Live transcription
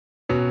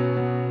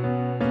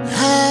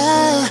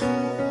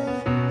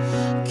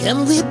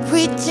Can we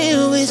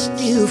pretend we're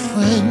still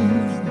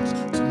friends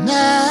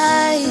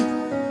tonight?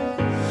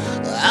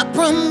 I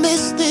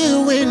promise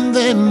that when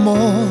the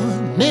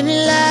morning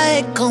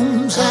light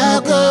comes,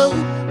 I'll go.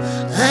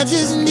 I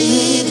just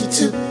needed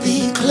to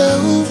be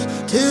close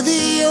to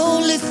the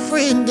only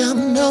friend I've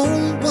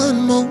known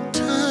one more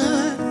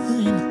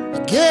time. I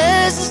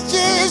guess it's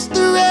just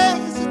the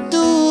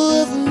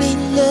residue of me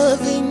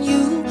loving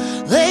you.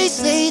 They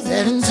say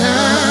that in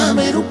time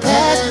it'll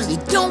pass. You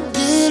don't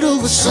get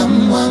over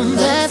someone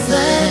that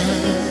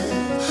fast.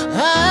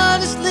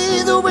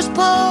 Honestly, the worst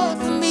part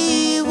for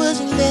me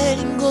wasn't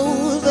letting go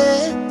of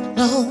it.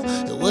 No,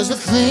 it was the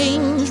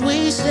things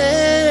we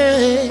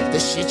said, the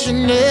shit you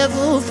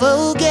never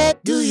forget.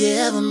 Do you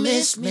ever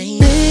miss me?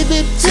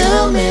 Baby,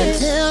 tell me,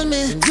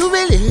 when you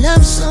really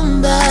love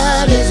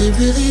somebody, is it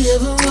really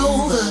ever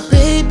over?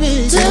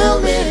 Baby,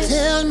 tell me,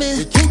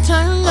 we can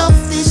turn off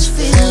this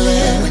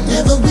feeling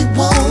whenever we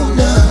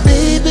wanna.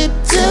 Baby,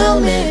 tell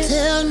me,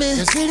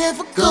 does it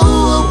ever go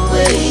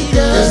away?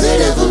 Does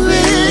it ever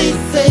really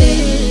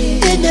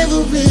fade? It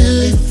never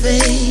really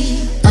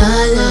fades. I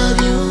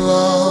love you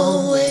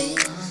always.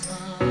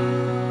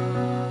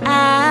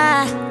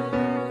 I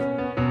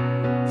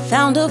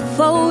found a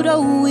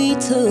photo we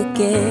took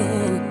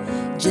in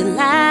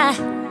July.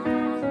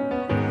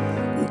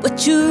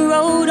 What you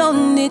wrote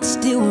on it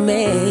still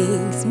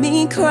makes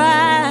me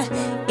cry.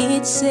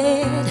 It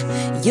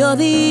said, you're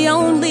the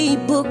only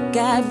book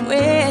I've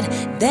read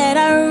that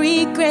I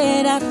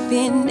regret I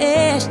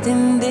finished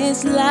in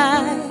this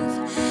life.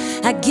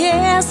 I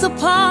guess a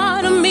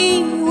part of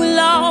me will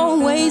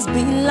always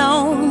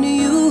belong to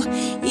you,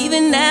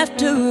 even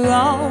after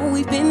all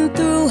we've been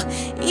through.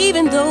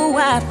 Even though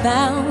I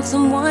found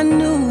someone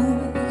new,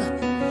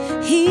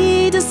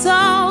 he does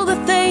all the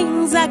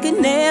things I could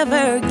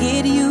never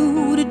get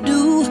you to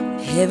do.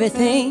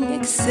 Everything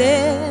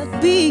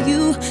except be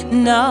you.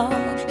 No,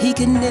 he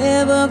could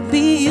never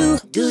be you.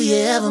 Do you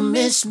ever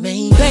miss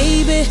me?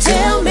 Baby,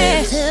 tell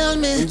me,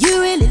 when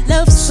you really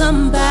love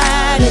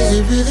somebody, is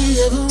it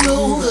really ever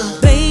over?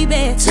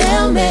 Baby,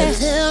 tell me,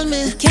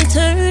 we can't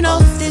turn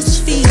off this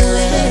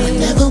feeling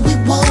whenever we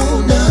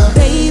wanna.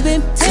 Baby,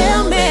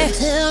 tell me,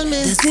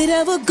 does it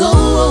ever go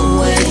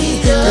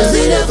away? Does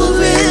it ever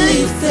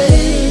really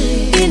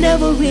fade? It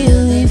never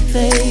really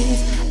fades.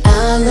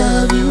 I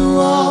love you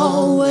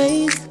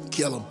always.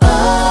 Kill 'em.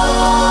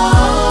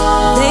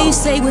 They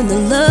say when the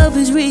love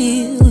is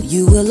real,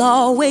 you will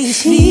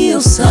always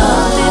feel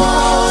something.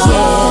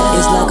 Yeah,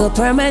 it's like a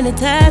permanent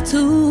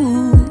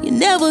tattoo. You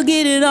never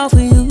get it off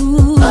of you.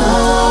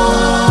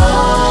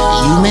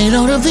 You made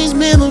all of these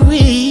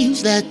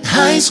memories, that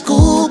high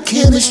school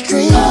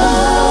chemistry,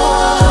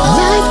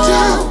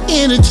 lifetime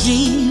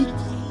energy.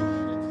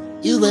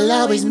 You will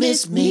always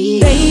miss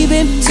me.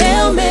 Baby,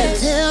 tell me,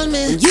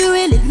 when you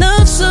really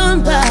love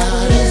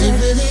somebody, is it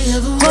really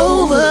ever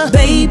over?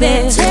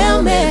 Baby,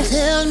 tell me,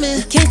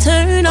 we can't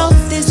turn off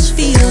this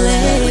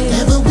feeling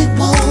whenever we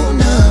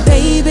wanna.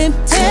 Baby,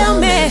 tell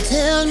me,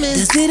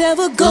 does it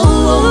ever go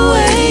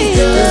away?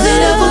 Does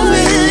it ever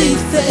really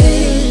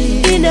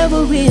fade? It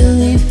never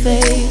really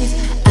fades.